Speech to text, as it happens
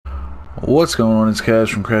What's going on? It's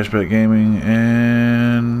Cash from KrashPackGaming,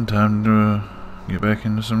 and time to get back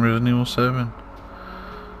into some Resident Evil 7.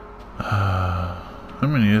 How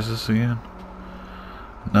many is this again?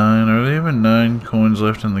 9. Are there even 9 coins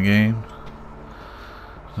left in the game?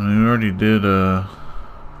 I mean, we already did,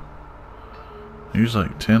 use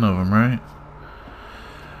like 10 of them, right?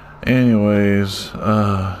 Anyways,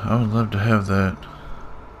 I would love to have that.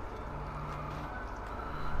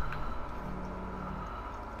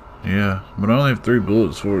 Yeah, but I only have 3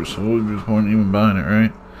 bullets for it, so what would be the point in even buying it,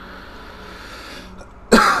 right?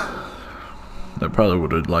 That probably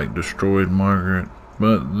would have, like, destroyed Margaret,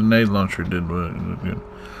 but the nade launcher did look good.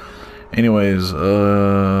 Anyways,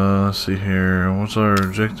 let's see here. What's our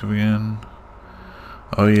objective again?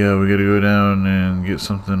 Oh yeah, we gotta go down and get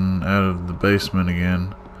something out of the basement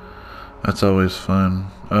again. That's always fun.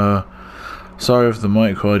 Sorry if the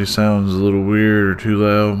mic quality sounds a little weird or too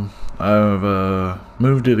loud. I've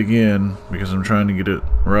moved it again because I'm trying to get it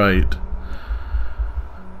right.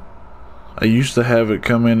 I used to have it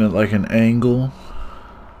come in at like an angle.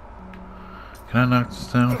 Can I knock this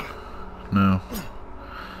down? No.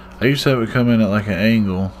 I used to have it come in at like an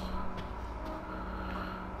angle.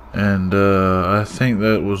 And I think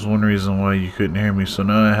that was one reason why you couldn't hear me. So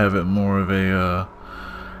now I have it more of a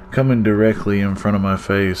coming directly in front of my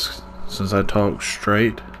face since I talk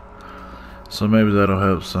straight. So maybe that'll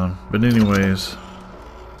help some. But anyways,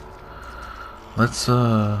 let's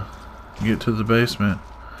get to the basement.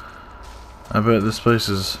 I bet this place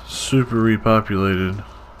is super repopulated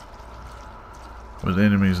with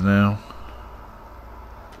enemies now.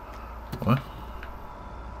 What?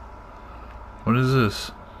 What is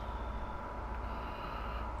this?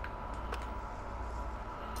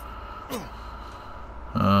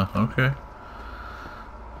 Okay.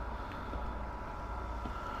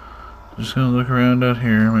 Just gonna look around out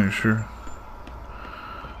here, make sure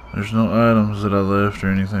there's no items that I left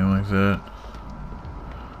or anything like that.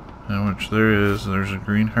 And which there is. There's a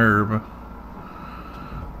green herb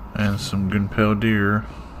and some gunpowder.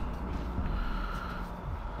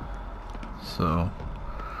 So,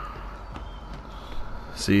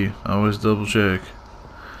 see, I always double check.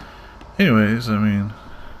 Anyways, I mean,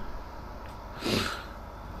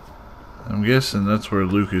 I'm guessing that's where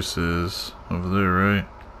Lucas is over there, right?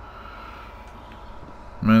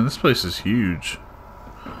 Man, this place is huge.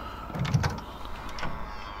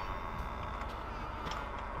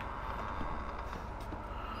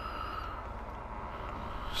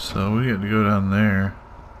 So we get to go down there.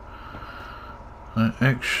 I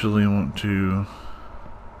actually want to...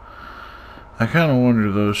 I kind of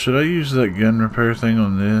wonder though, should I use that gun repair thing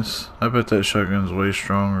on this? I bet that shotgun's way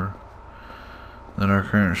stronger than our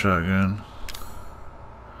current shotgun.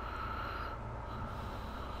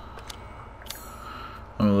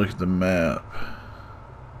 I'm gonna look at the map.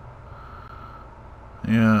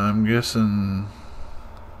 Yeah, I'm guessing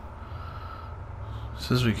it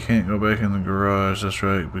says we can't go back in the garage. That's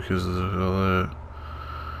right, because of all that.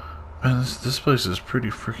 Man, this place is pretty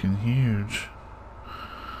freaking huge.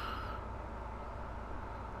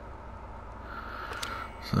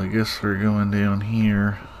 So I guess we're going down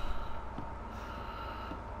here.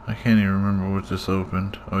 I can't even remember what this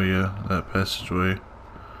opened. Oh yeah, that passageway.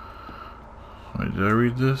 Wait, did I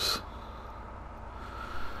read this?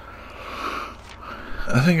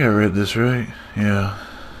 I think I read this right. Yeah.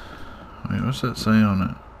 Wait, what's that say on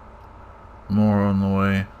it? More on the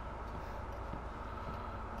way.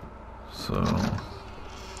 So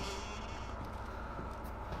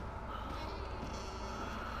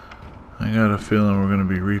I got a feeling we're going to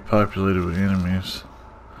be repopulated with enemies.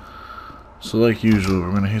 So like usual,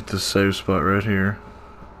 we're going to hit this save spot right here.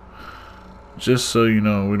 Just so you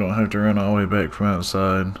know, we don't have to run all the way back from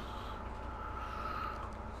outside.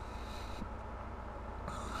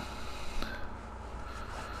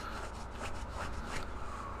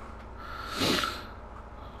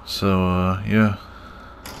 So, yeah.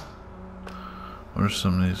 What are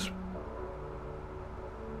some of these?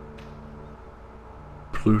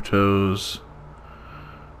 Pluto's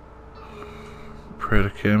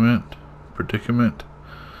predicament.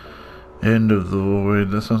 End of the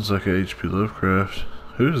void. That sounds like a H.P. Lovecraft.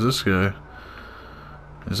 Who is this guy?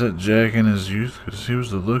 Is that Jack in his youth? Because he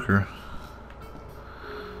was the looker.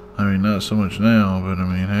 I mean, not so much now, but I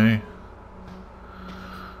mean, hey.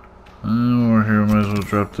 We're here. Might as well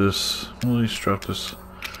drop this. We'll at least drop this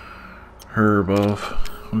herb off.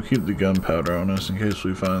 We'll keep the gunpowder on us in case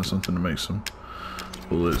we find something to make some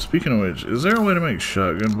bullets. Speaking of which, is there a way to make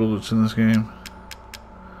shotgun bullets in this game?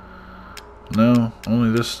 No?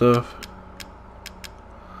 Only this stuff?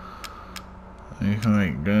 You can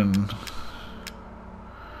make gun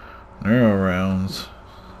arrow rounds.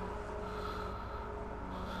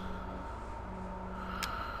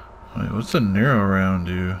 Wait, what's a neuro round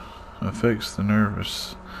do? Affects the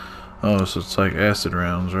nervous. Oh, so it's like acid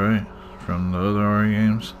rounds, right? From the other RE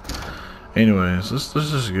games. Anyways, let's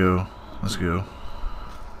just go. Let's go.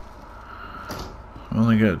 I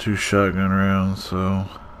only got 2 shotgun rounds, so.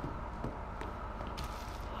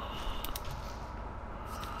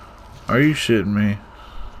 Are you shitting me?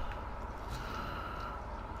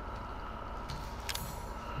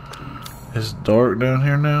 It's dark down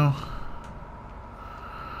here now?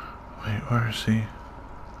 Wait, where is he?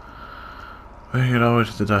 We get all the way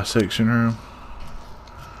to the dissection room.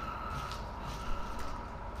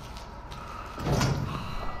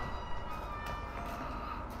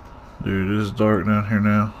 Dude, it is dark down here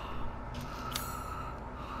now.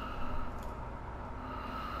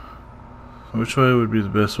 Which way would be the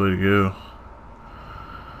best way to go?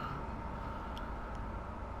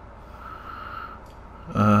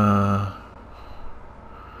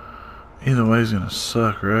 Either way is gonna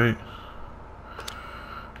suck, right?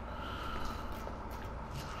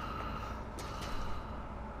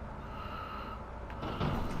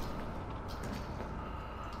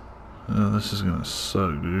 Oh, this is gonna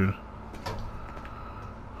suck, dude.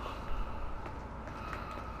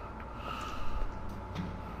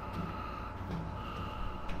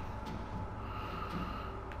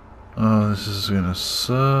 Oh, this is gonna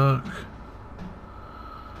suck.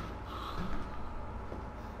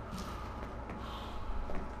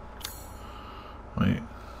 Wait.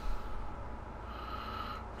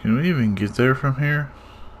 Can we even get there from here?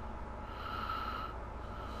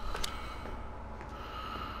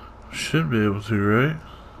 Should be able to, right?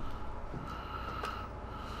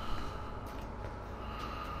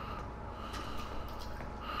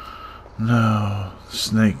 No,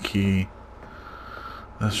 snake key.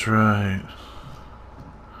 That's right.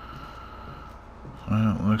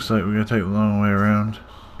 Well, looks like we gotta take the long way around.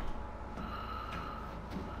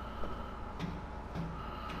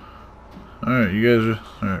 Alright, you guys are.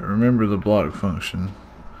 Alright, remember the block function,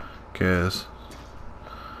 Kaz.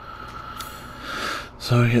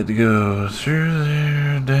 So we had to go through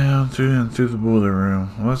there, down through, and through the boiler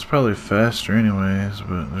room. Well, that's probably faster anyways,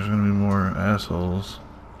 but there's gonna be more assholes.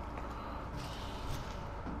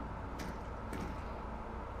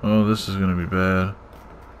 Oh, this is gonna be bad.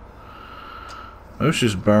 Let's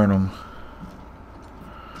just burn them.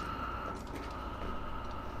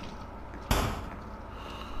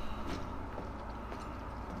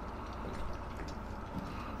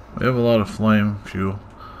 We have a lot of flame fuel.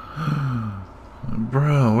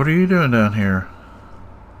 Bro, what are you doing down here?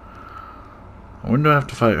 When do I have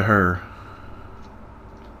to fight her?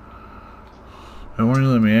 And when do you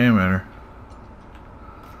let me aim at her?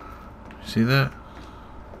 See that?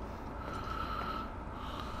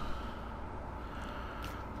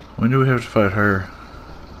 When do we have to fight her?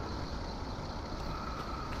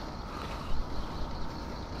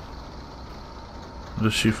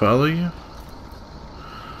 Does she follow you?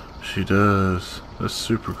 She does. That's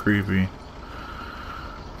super creepy.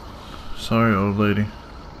 Sorry, old lady.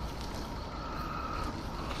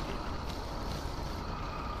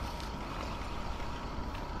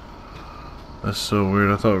 That's so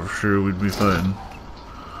weird. I thought for sure we'd be fighting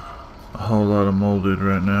a whole lot of molded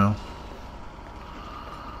right now.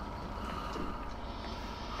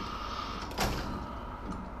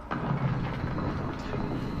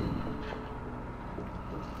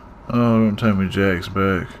 Oh, don't tell me Jack's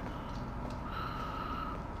back.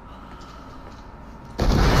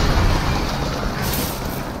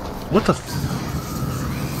 What the f—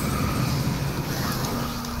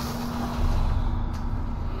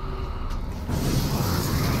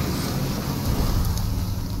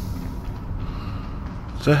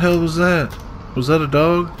 the hell was that? Was that a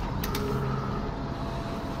dog?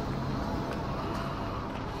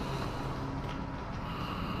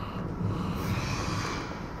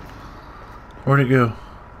 Where'd it go?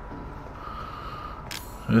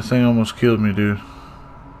 That thing almost killed me, dude.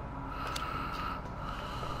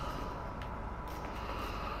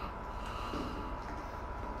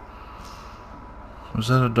 Was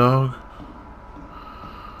that a dog?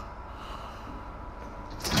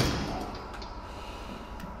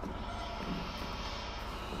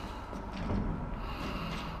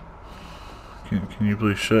 Can you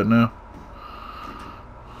please shut now?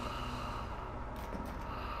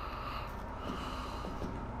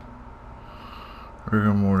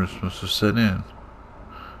 Rigor mortis must have set in.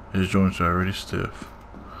 His joints are already stiff.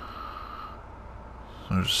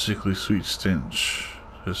 There's a sickly sweet stench.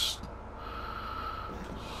 Just—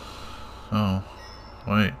 oh,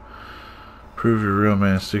 wait. Prove you're a real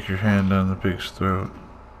man, stick your hand down the pig's throat.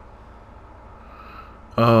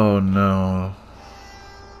 Oh no.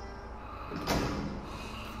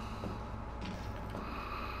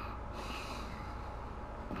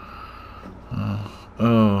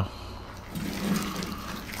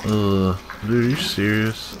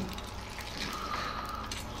 serious?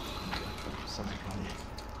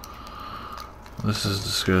 This is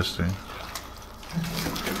disgusting.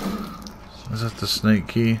 Is that the snake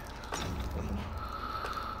key?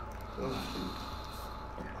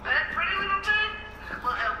 That pretty little thing will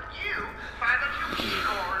help you find the two key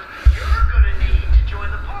cards you're gonna need to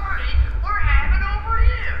join the party we're having over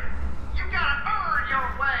here. You gotta earn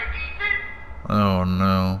your way, Ethan. Oh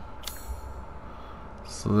no.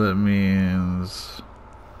 So that means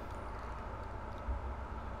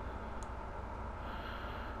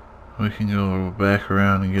we can go back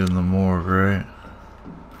around and get in the morgue, right?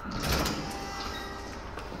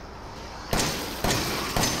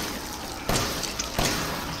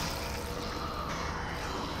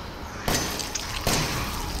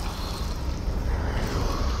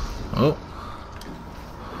 Oh.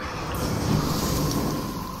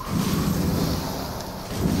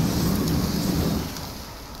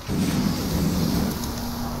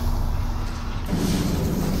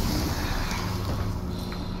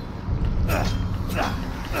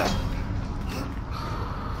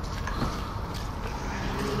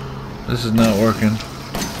 This is not working.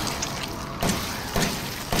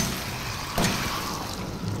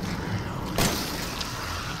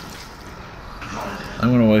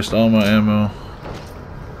 I'm gonna waste all my ammo.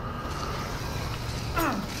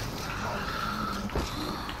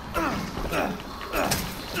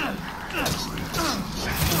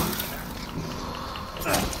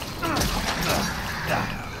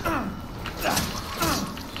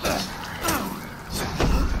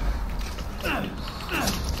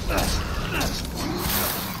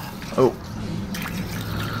 Oh.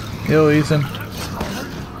 Yo, Ethan.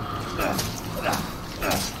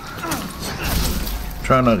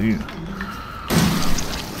 Try not you.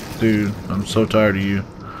 Dude, I'm so tired of you.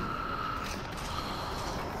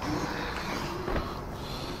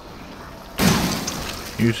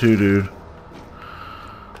 You too, dude.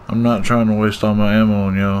 I'm not trying to waste all my ammo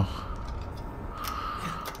on y'all.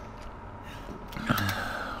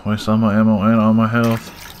 Waste all my ammo and all my health.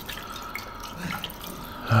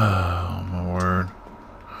 Oh, my word.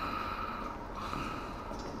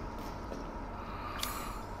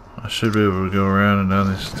 I should be able to go around and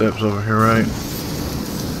down these steps over here, right?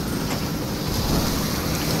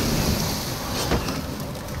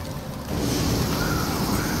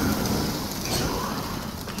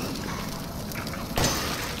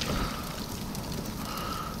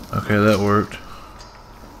 Okay, that worked.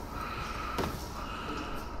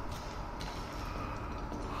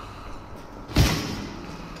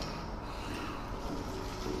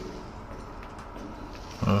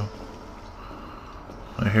 Oh,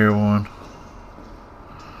 I hear one.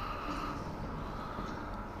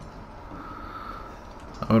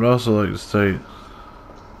 I would also like to state,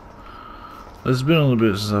 it's been a little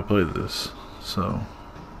bit since I played this, so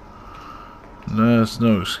that's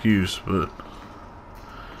no excuse, but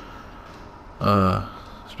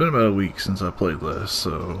it's been about a week since I played last,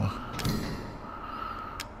 so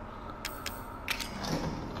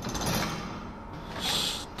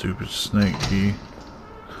stupid snake key.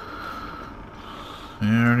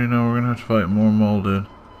 Yeah, I already know we're gonna have to fight more molded.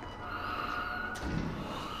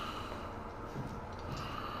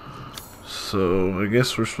 So I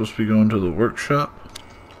guess we're supposed to be going to the workshop.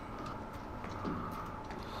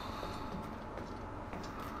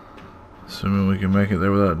 Assuming we can make it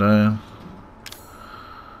there without dying.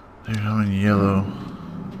 Dude, I'm in yellow.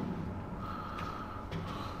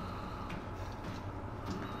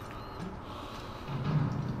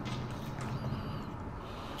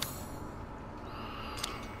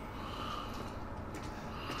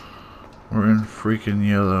 We're in freaking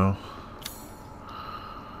yellow.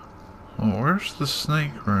 Well, where's the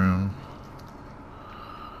snake room?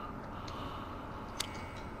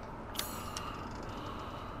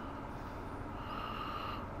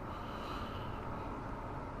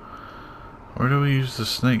 Where do we use the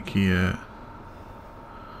snake key at?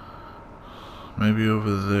 Maybe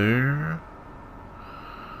over there?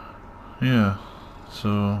 Yeah,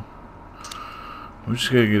 so we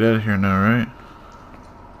just gotta get out of here now, right?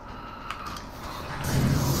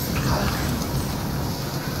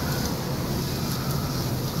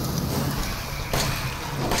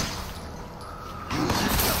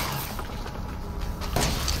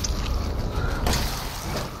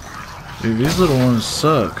 Dude, these little ones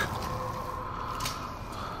suck.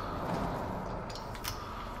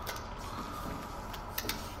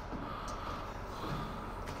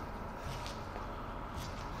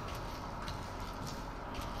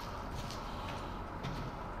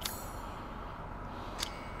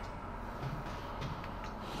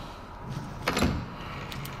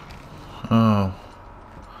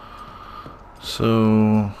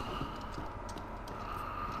 So,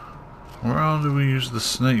 where all do we use the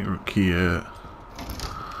snake key at?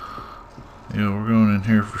 Yeah, we're going in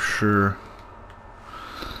here for sure.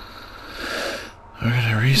 We're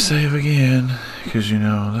gonna resave again, because you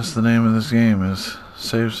know, that's the name of this game, is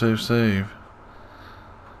save, save, save.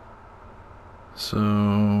 So,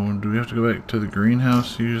 do we have to go back to the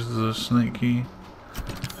greenhouse to use the snake key?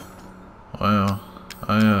 Wow,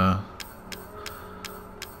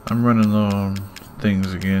 I'm running low on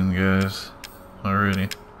things again, guys, already.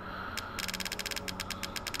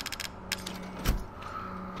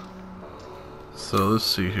 So, let's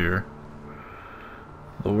see here.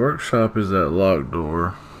 The workshop is that locked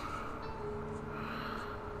door.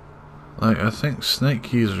 Like, I think snake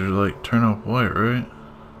keys are like turn off white, right?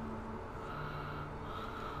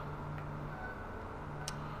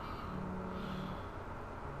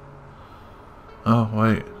 Oh,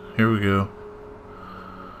 wait. Here we go.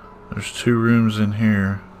 There's 2 rooms in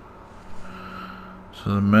here.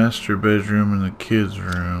 So the master bedroom and the kids'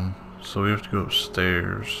 room. So we have to go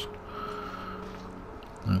upstairs.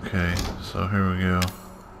 Okay, so here we go.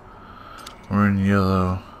 We're in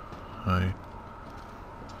yellow. Right.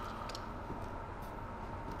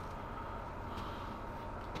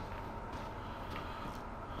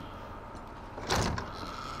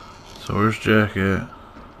 So where's Jack at?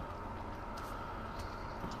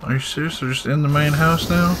 Are you serious? They're just in the main house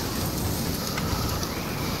now?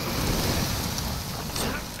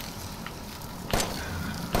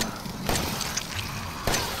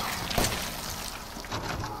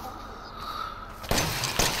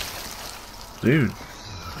 Dude.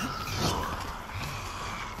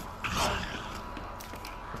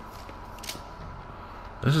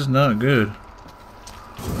 This is not good.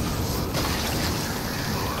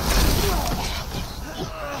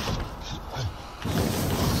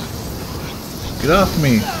 Get off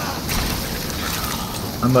me!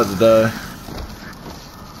 I'm about to die.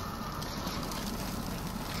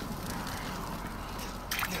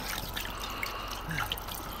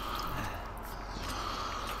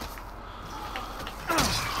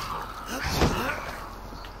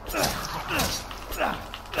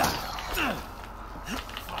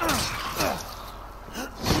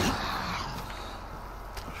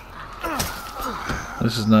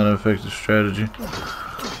 This is not an effective strategy.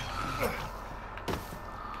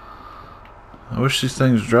 I wish these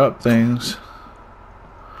things drop things.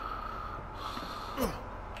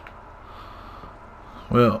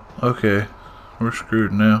 Well, okay. We're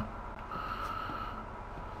screwed now.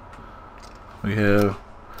 We have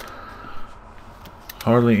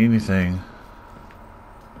hardly anything.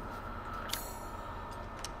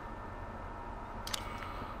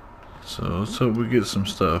 So let's hope we get some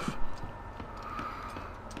stuff.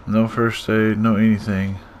 No first aid, no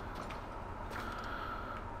anything.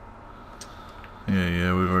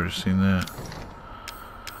 Yeah, we've already seen that.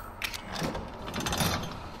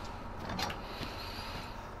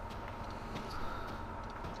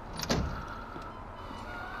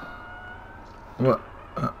 What?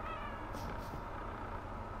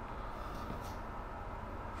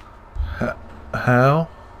 How?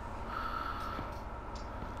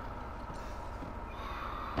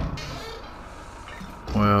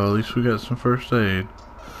 Well, at least we got some first aid.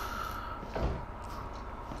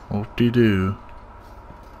 Whoop-de-doo.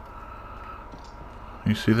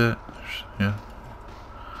 You see that? Yeah.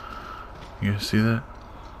 You guys see that?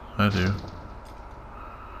 I do.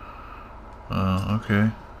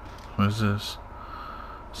 Okay. What is this?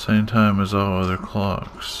 Same time as all other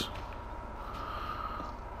clocks.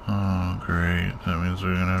 Oh, great. That means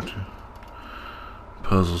we're gonna have to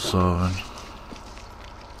puzzle solving.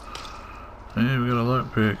 Hey, we got a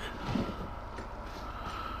lockpick.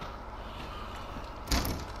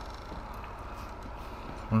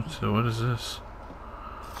 What is this?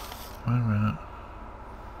 Wait a minute.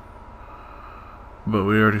 But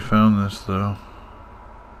we already found this though.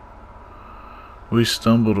 We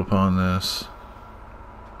stumbled upon this.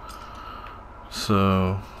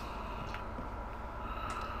 So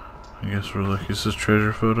I guess we're lucky. Is this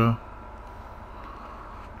treasure photo?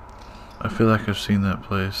 I feel like I've seen that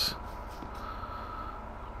place,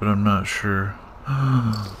 but I'm not sure.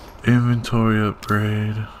 Inventory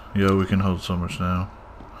upgrade. Yo, we can hold so much now.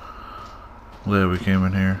 Glad we came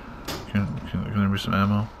in here. Can there be some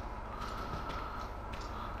ammo?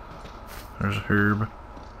 There's a herb.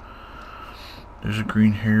 There's a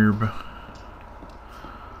green herb.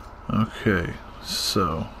 Okay,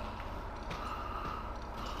 so.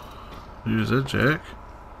 Dude, is that Jack?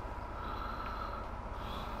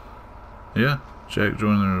 Yeah, Jack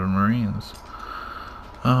joined the Marines.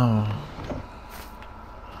 Oh.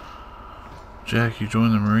 Jack, you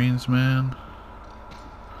joined the Marines, man?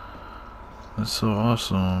 That's so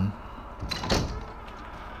awesome.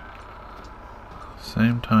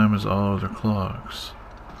 Same time as all other clocks.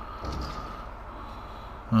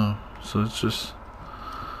 Oh, so let's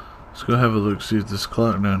go have a look, see if this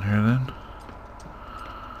clock down here then.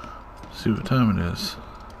 See what time it is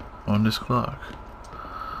on this clock.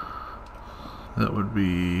 That would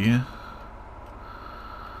be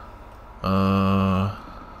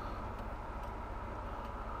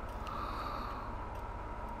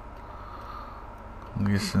I'm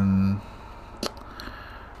guessing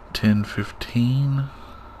 10:15.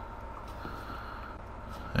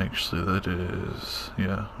 Actually, that is,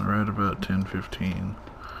 yeah, right about 10:15.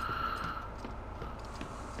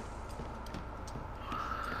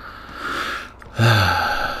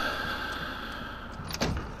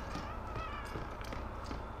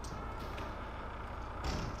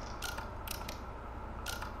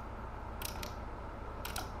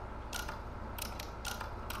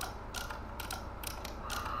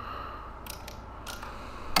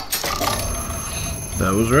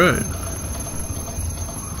 That was right.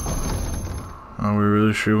 Are we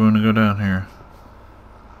really sure we want to go down here?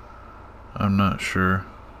 I'm not sure.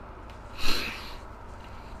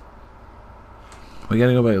 We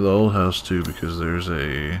gotta go back to the old house too, because there's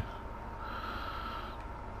a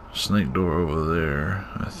snake door over there.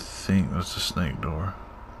 I think that's a snake door.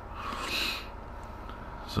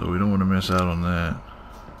 So we don't want to miss out on that.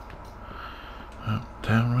 Oh,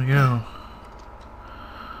 down we go.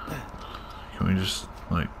 Can we just,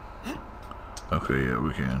 like... Okay, yeah,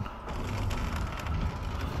 we can.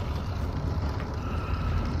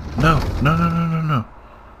 No, no, no, no, no, no.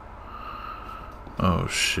 Oh,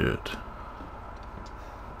 shit.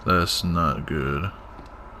 That's not good.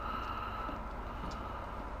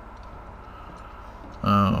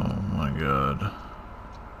 Oh, my God.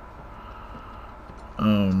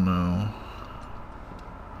 Oh, no.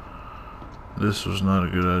 This was not a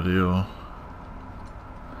good idea.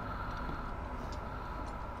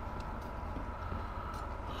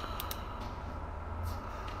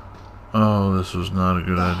 Oh, this was not a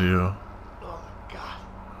good idea. Oh my God.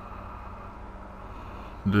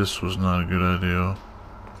 This was not a good idea.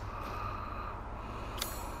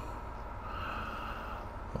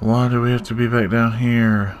 Why do we have to be back down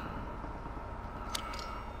here?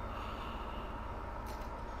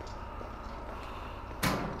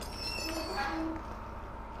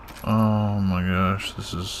 Oh my gosh,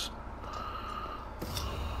 this is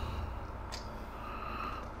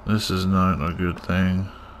not a good thing.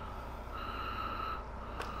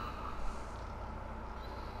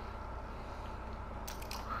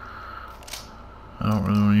 I don't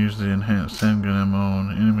really want to use the enhanced handgun ammo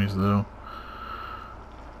on enemies though.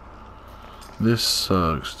 This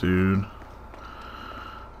sucks, dude.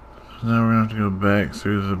 Now we're gonna have to go back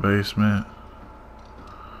through the basement.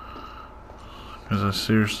 Because I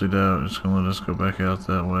seriously doubt it's gonna let us go back out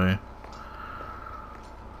that way.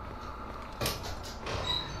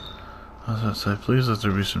 I was about to say, please let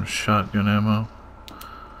there be some shotgun ammo.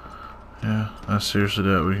 Yeah, I seriously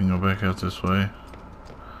doubt we can go back out this way.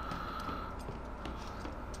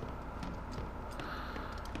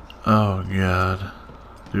 Oh God.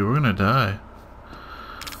 Dude, we're gonna die.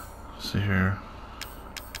 Let's see here.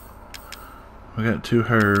 We got 2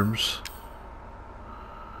 herbs.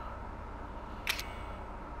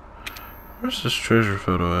 Where's this treasure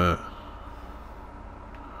photo at?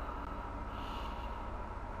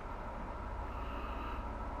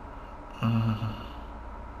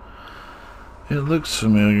 It looks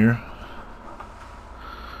familiar,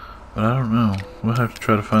 but I don't know. We'll have to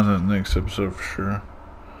try to find that next episode for sure.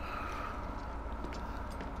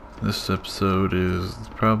 This episode is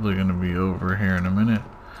probably going to be over here in a minute,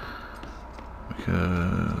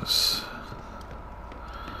 because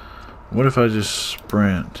what if I just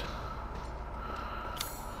sprint?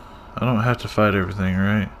 I don't have to fight everything,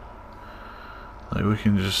 right? Like, we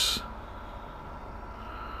can just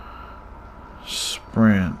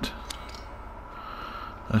sprint.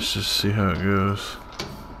 Let's just see how it goes.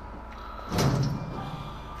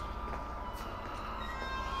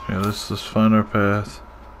 Okay, let's find our path.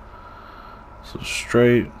 So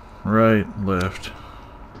straight, right, left.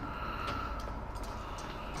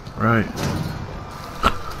 Right.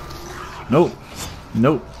 Nope.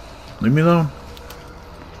 Nope. Leave me alone.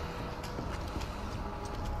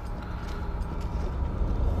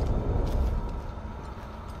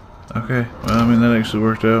 Okay, well, I mean, that actually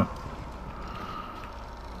worked out.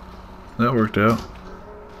 That worked out.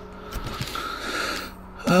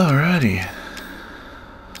 Alrighty.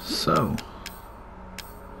 So.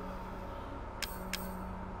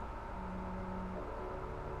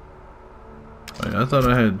 Wait, I thought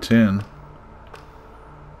I had 10.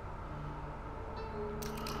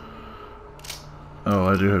 Oh,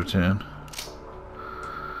 I do have 10.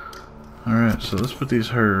 Alright, so let's put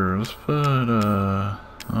these herbs. Let's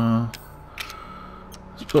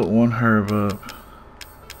put one herb up.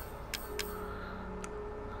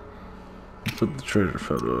 Put the treasure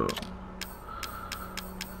photo up.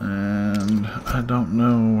 And I don't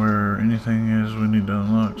know where anything is we need to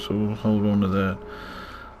unlock, so we'll hold on to that.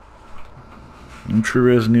 In true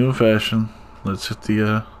Resident Evil fashion, let's hit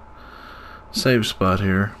the save spot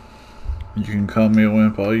here. You can call me a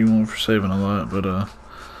wimp all you want for saving a lot, but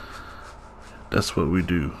that's what we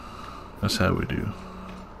do. That's how we do.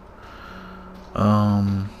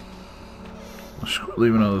 Let's quit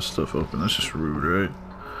leaving all this stuff open. That's just rude, right?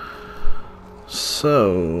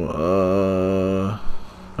 So,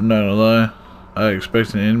 I'm not gonna lie, I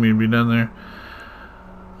expected an enemy to be down there.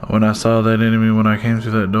 When I saw that enemy when I came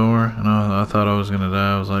through that door, and I thought I was gonna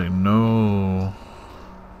die, I was like, no.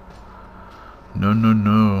 No, no,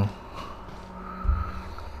 no.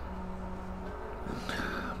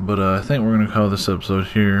 But I think we're gonna call this episode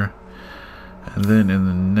here. And then in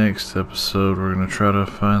the next episode, we're gonna try to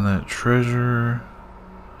find that treasure.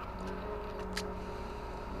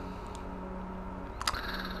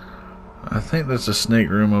 I think that's a snake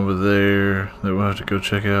room over there that we'll have to go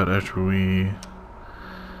check out after we...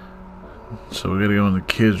 So we gotta go in the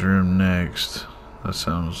kids' room next. That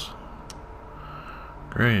sounds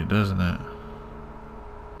great, doesn't it?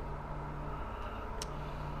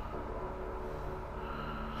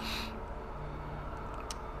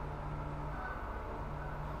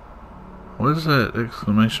 What is that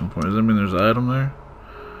exclamation point? Does that mean there's an item there?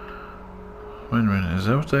 Wait a minute, is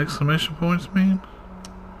that what the exclamation points mean?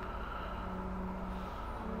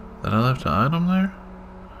 That I left an item there?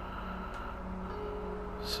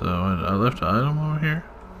 So I left an item over here?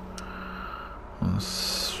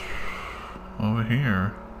 Over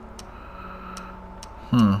here?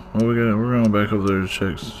 Huh. Well, we're going back over there to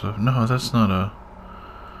check stuff. No, that's not a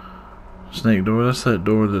snake door. That's that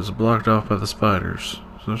door that's blocked off by the spiders.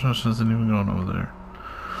 So there's no sense in even going over there.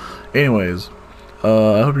 Anyways,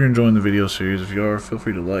 I hope you're enjoying the video series. If you are, feel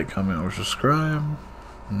free to like, comment, or subscribe.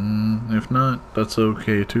 If not, that's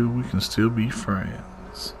okay too. We can still be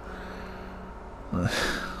friends.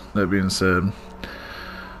 That being said,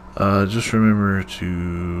 just remember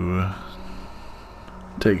to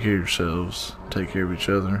take care of yourselves, take care of each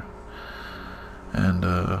other. And,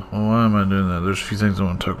 well, why am I doing that? There's a few things I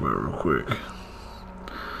want to talk about real quick.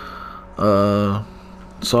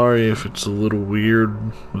 Sorry if it's a little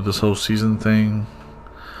weird with this whole season thing.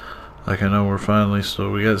 Like, I know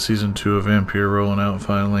we got season 2 of Vampire rolling out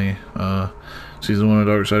finally. Season 1 of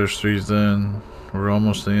Darksiders 3 is done. We're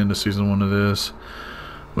almost at the end of season 1 of this.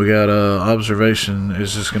 We got Observation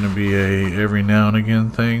is just going to be a every now and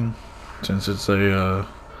again thing, since it's a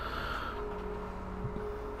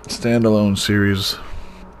standalone series.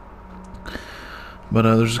 But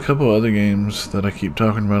there's a couple other games that I keep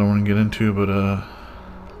talking about I want to get into, but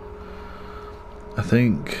I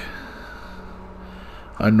think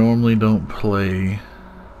I normally don't play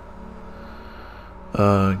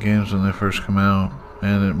games when they first come out,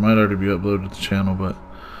 and it might already be uploaded to the channel, but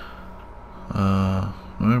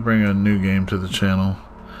let me bring a new game to the channel.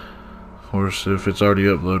 Of course, if it's already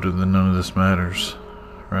uploaded, then none of this matters,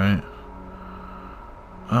 right?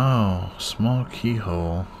 Oh, small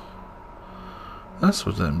keyhole. That's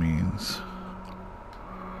what that means.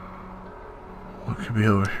 What could be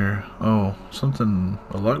over here? Oh, something,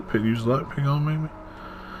 a lockpick, use lockpick on maybe?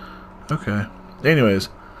 Okay. Anyways,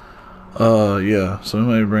 yeah, so we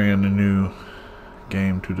might bring in a new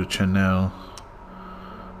game to the channel.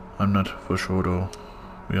 I'm not for sure though.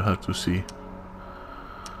 We'll have to see.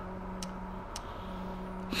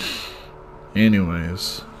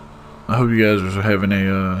 Anyways, I hope you guys are having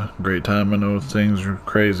a great time. I know things are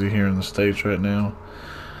crazy here in the States right now.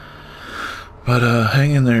 But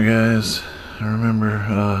hang in there, guys. And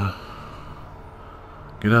remember,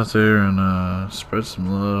 get out there and spread some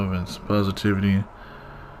love and some positivity.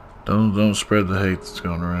 Don't spread the hate that's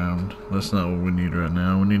going around. That's not what we need right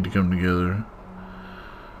now. We need to come together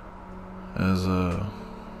as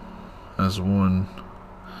one.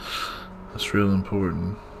 That's real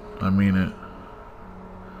important. I mean it.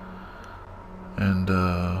 And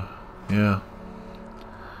yeah,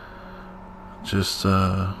 just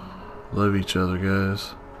love each other,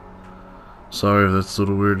 guys. Sorry if that's a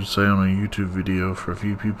little weird to say on a YouTube video for a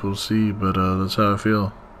few people to see, but that's how I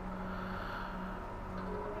feel.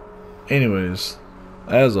 Anyways,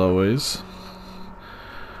 as always,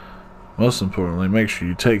 most importantly, make sure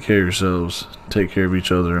you take care of yourselves, take care of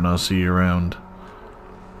each other, and I'll see you around.